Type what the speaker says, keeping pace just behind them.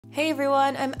Hey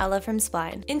everyone, I'm Ella from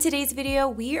Spline. In today's video,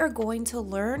 we are going to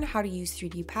learn how to use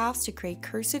 3D paths to create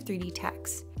cursive 3D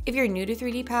text. If you're new to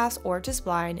 3D paths or to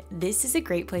Spline, this is a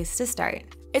great place to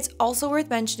start. It's also worth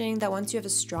mentioning that once you have a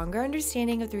stronger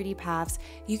understanding of 3D paths,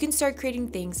 you can start creating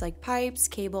things like pipes,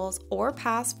 cables, or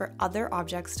paths for other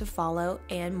objects to follow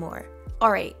and more.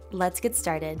 Alright, let's get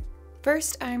started.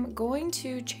 First, I'm going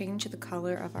to change the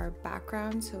color of our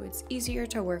background so it's easier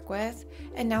to work with.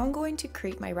 And now I'm going to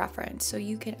create my reference. So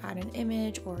you can add an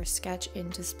image or a sketch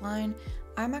into Spline.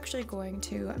 I'm actually going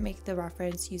to make the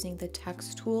reference using the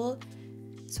text tool.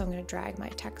 So I'm going to drag my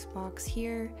text box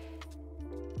here.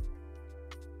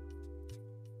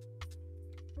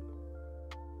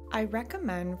 I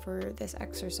recommend for this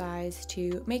exercise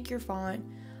to make your font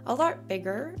a lot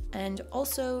bigger and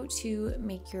also to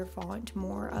make your font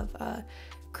more of a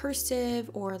cursive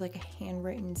or like a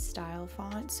handwritten style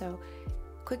font. So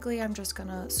quickly I'm just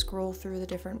gonna scroll through the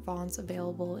different fonts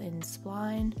available in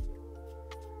Spline.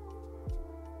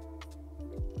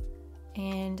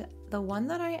 And the one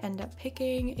that I end up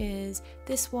picking is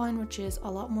this one, which is a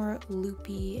lot more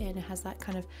loopy and it has that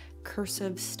kind of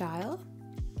cursive style.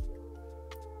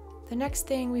 The next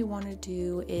thing we want to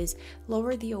do is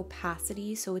lower the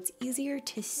opacity so it's easier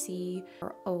to see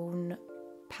our own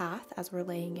path as we're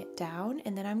laying it down.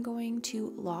 And then I'm going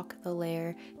to lock the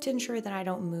layer to ensure that I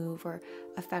don't move or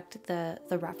affect the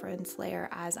reference layer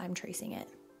as I'm tracing it.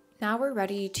 Now we're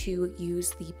ready to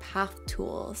use the path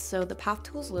tool. So the path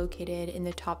tool is located in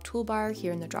the top toolbar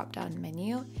here in the drop-down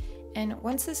menu. And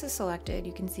once this is selected,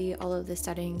 you can see all of the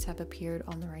settings have appeared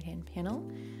on the right-hand panel.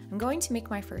 I'm going to make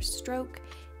my first stroke,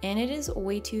 and it is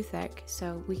way too thick,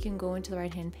 so we can go into the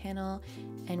right-hand panel,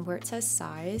 and where it says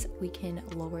size, we can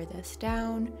lower this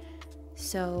down.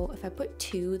 So if I put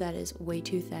 2, that is way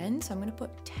too thin, so I'm gonna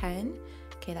put 10.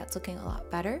 Okay, that's looking a lot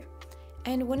better.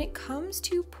 And when it comes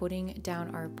to putting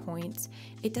down our points,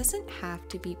 it doesn't have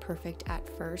to be perfect at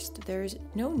first. There's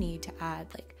no need to add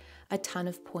like a ton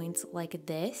of points like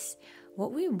this.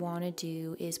 What we want to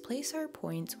do is place our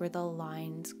points where the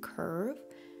lines curve.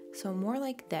 So more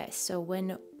like this. So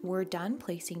when we're done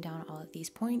placing down all of these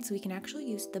points, we can actually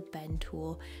use the bend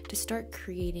tool to start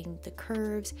creating the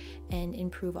curves and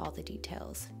improve all the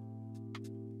details.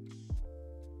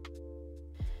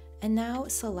 And now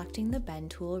selecting the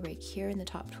bend tool right here in the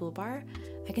top toolbar,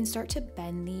 I can start to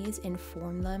bend these and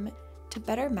form them to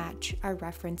better match our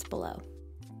reference below.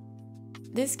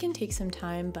 This can take some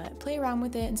time, but play around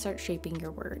with it and start shaping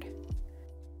your word.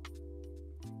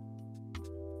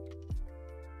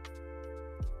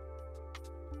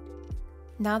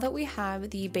 Now that we have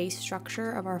the base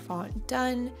structure of our font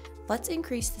done, let's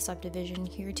increase the subdivision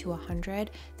here to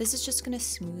 100. This is just going to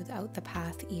smooth out the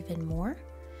path even more.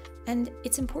 And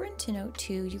it's important to note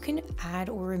too, you can add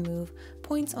or remove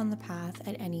points on the path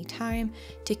at any time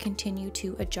to continue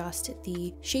to adjust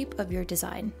the shape of your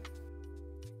design.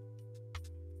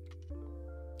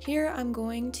 Here I'm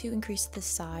going to increase the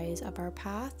size of our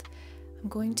path. I'm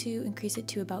going to increase it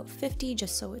to about 50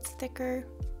 just so it's thicker.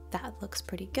 That looks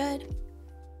pretty good.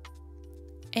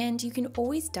 And you can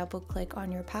always double click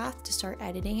on your path to start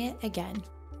editing it again.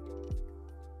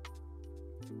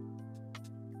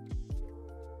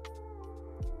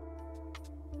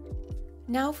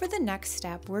 Now for the next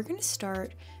step, we're going to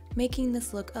start making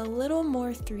this look a little more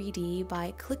 3D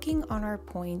by clicking on our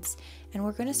points, and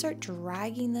we're going to start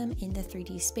dragging them in the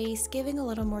 3D space, giving a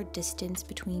little more distance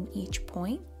between each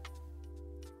point.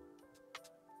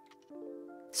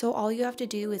 So all you have to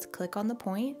do is click on the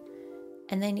point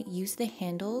and then use the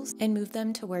handles and move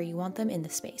them to where you want them in the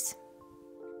space.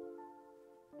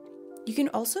 You can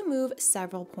also move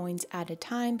several points at a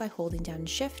time by holding down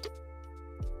Shift.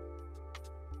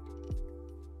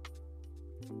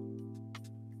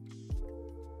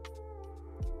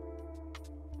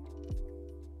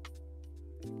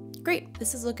 Great,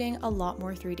 this is looking a lot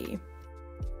more 3D.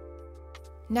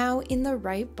 Now in the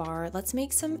right bar, let's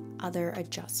make some other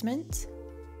adjustments.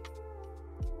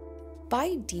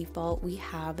 By default, we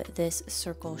have this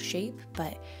circle shape,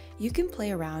 but you can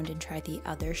play around and try the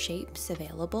other shapes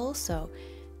available. So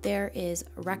there is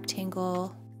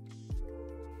rectangle,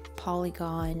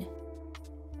 polygon,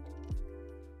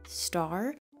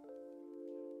 star,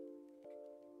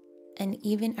 and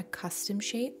even a custom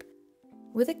shape.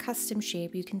 With a custom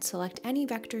shape, you can select any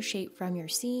vector shape from your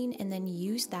scene and then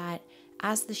use that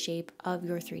as the shape of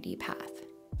your 3D path.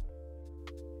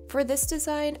 For this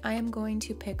design, I am going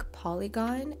to pick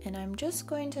polygon, and I'm just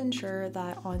going to ensure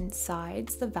that on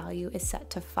sides, the value is set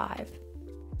to 5.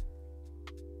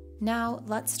 Now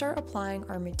let's start applying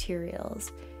our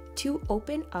materials. To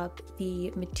open up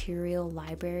the material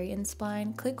library in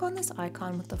Spline, click on this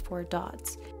icon with the 4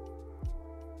 dots.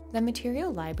 The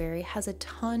material library has a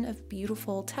ton of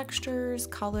beautiful textures,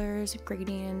 colors,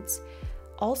 gradients,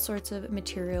 all sorts of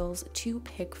materials to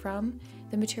pick from.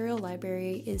 The material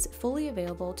library is fully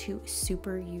available to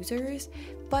super users,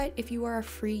 but if you are a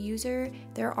free user,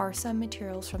 there are some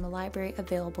materials from the library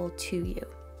available to you.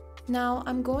 Now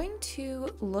I'm going to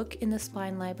look in the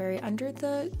Spline library under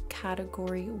the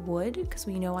category wood, because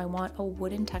we know I want a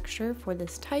wooden texture for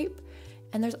this type.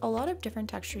 And there's a lot of different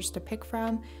textures to pick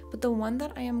from, but the one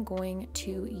that I am going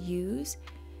to use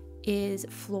is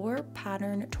Floor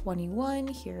Pattern 21.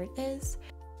 Here it is.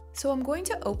 So I'm going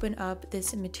to open up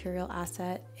this material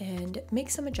asset and make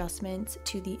some adjustments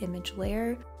to the image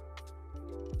layer.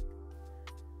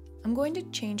 I'm going to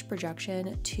change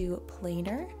projection to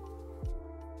planar.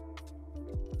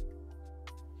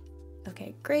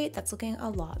 Okay, great, that's looking a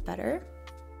lot better.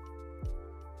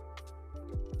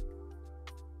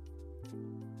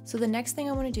 So the next thing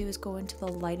I want to do is go into the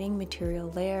lighting material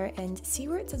layer and see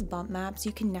where it says bump maps.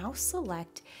 You can now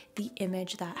select the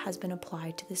image that has been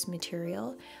applied to this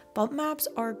material. Bump maps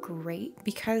are great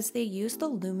because they use the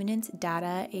luminance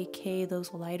data, aka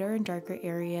those lighter and darker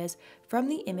areas from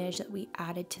the image that we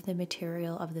added to the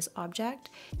material of this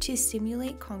object to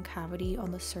simulate concavity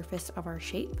on the surface of our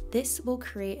shape. This will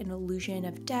create an illusion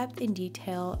of depth and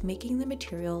detail, making the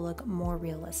material look more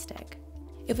realistic.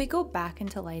 If we go back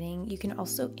into lighting, you can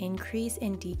also increase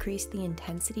and decrease the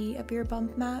intensity of your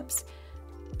bump maps.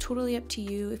 Totally up to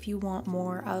you if you want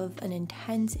more of an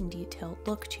intense and detailed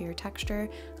look to your texture.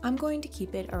 I'm going to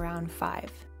keep it around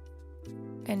 5.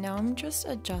 And now I'm just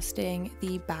adjusting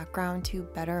the background to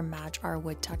better match our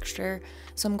wood texture.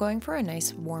 So I'm going for a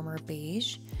nice warmer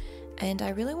beige. And I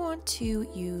really want to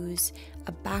use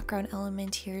a background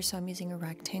element here, so I'm using a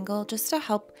rectangle just to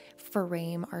help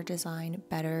frame our design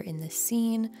better in the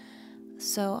scene.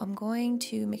 So I'm going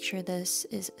to make sure this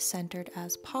is centered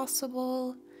as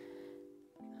possible.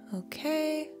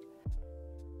 Okay.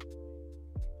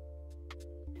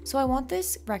 So I want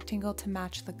this rectangle to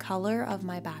match the color of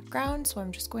my background, so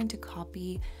I'm just going to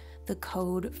copy the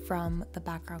code from the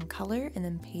background color and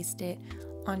then paste it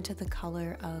onto the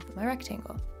color of my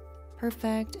rectangle.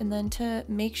 Perfect. And then to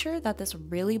make sure that this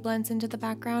really blends into the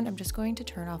background, I'm just going to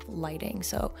turn off lighting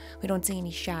so we don't see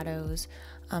any shadows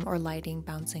or lighting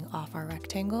bouncing off our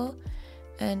rectangle.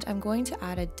 And I'm going to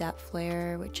add a depth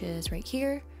layer, which is right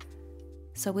here.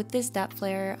 So with this depth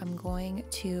layer, I'm going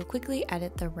to quickly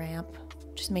edit the ramp,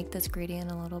 just make this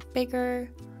gradient a little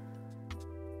bigger.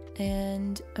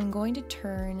 And I'm going to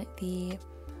turn the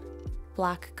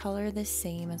black color the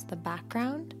same as the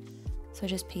background. So I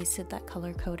just pasted that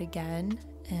color code again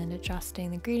and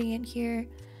adjusting the gradient here.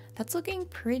 That's looking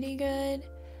pretty good.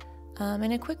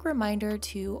 And a quick reminder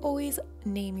to always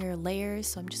name your layers.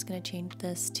 So I'm just going to change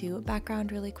this to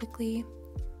background really quickly.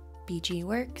 BG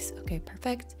works. Okay,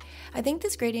 perfect. I think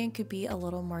this gradient could be a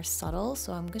little more subtle,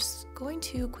 so I'm just going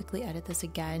to quickly edit this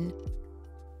again.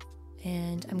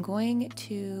 And I'm going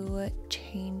to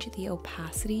change the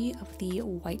opacity of the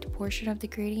white portion of the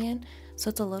gradient so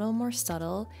it's a little more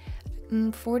subtle.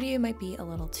 40 might be a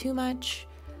little too much.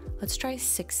 Let's try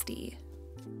 60.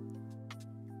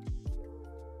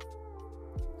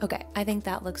 Okay, I think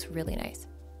that looks really nice.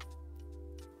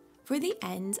 For the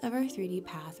ends of our 3D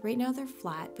path, right now they're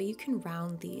flat, but you can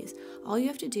round these. All you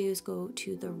have to do is go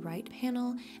to the right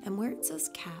panel and where it says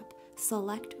cap,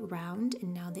 select round,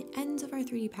 and now the ends of our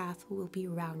 3D path will be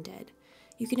rounded.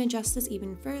 You can adjust this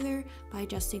even further by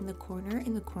adjusting the corner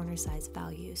and the corner size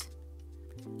values.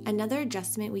 Another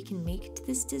adjustment we can make to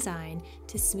this design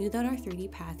to smooth out our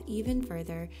 3D path even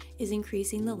further is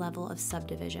increasing the level of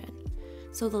subdivision.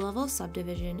 So the level of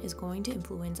subdivision is going to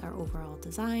influence our overall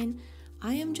design.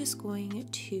 I am just going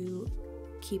to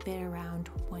keep it around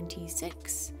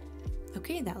 26.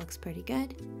 Okay, that looks pretty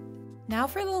good. Now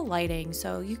for the lighting,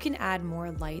 so you can add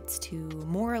more lights to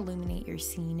more illuminate your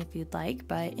scene if you'd like,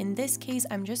 but in this case,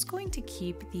 I'm just going to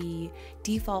keep the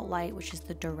default light, which is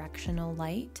the directional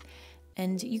light.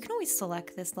 And you can always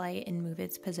select this light and move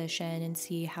its position and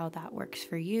see how that works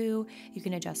for you. You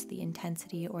can adjust the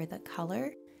intensity or the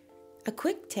color. A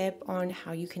quick tip on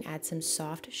how you can add some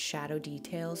soft shadow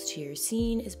details to your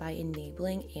scene is by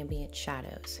enabling ambient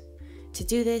shadows. To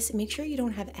do this, make sure you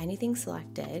don't have anything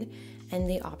selected, and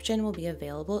the option will be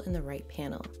available in the right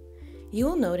panel. You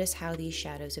will notice how these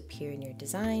shadows appear in your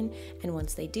design, and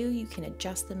once they do, you can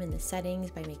adjust them in the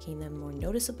settings by making them more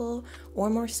noticeable or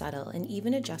more subtle, and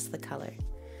even adjust the color.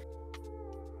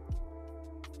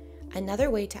 Another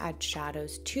way to add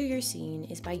shadows to your scene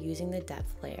is by using the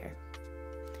depth layer.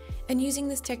 And using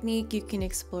this technique, you can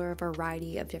explore a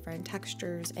variety of different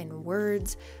textures and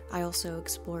words. I also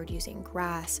explored using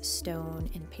grass, stone,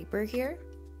 and paper here.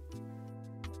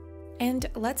 And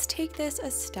let's take this a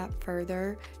step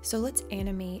further. So let's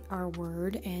animate our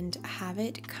word and have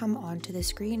it come onto the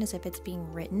screen as if it's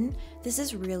being written. This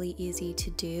is really easy to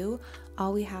do.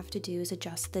 All we have to do is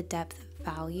adjust the depth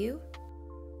value.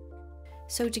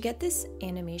 So to get this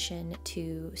animation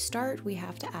to start, we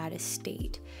have to add a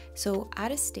state. So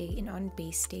add a state, and on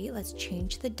base state, let's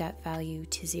change the depth value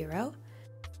to 0.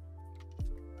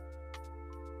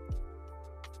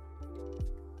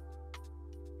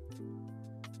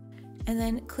 And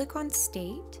then click on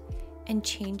state and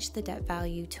change the depth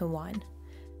value to 1.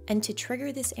 And to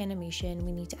trigger this animation,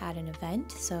 we need to add an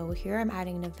event. So here I'm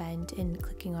adding an event and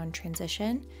clicking on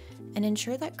transition, and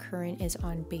ensure that current is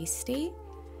on base state.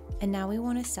 And now we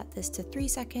want to set this to 3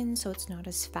 seconds so it's not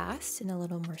as fast and a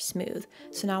little more smooth.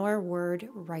 So now our word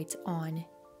writes on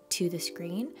to the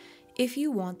screen. If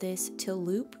you want this to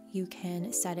loop, you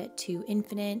can set it to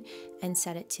infinite and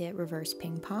set it to reverse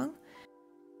ping pong.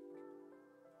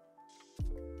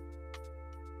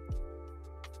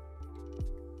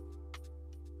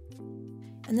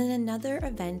 And then another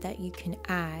event that you can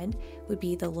add would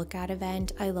be the look at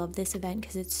event. I love this event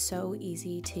because it's so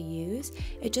easy to use.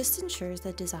 It just ensures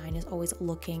the design is always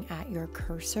looking at your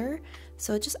cursor,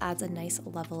 so it just adds a nice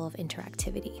level of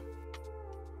interactivity.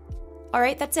 All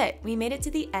right, that's it. We made it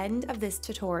to the end of this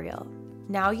tutorial.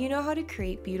 Now you know how to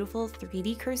create beautiful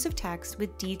 3D cursive text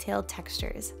with detailed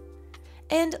textures.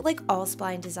 And like all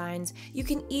Spline designs, you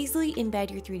can easily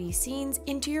embed your 3D scenes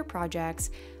into your projects,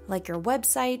 like your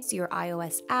websites, your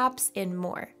iOS apps, and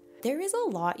more. There is a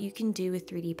lot you can do with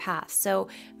 3D paths, so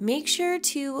make sure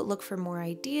to look for more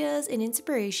ideas and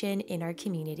inspiration in our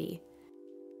community.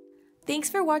 Thanks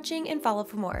for watching, and follow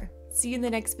for more. See you in the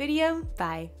next video.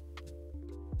 Bye.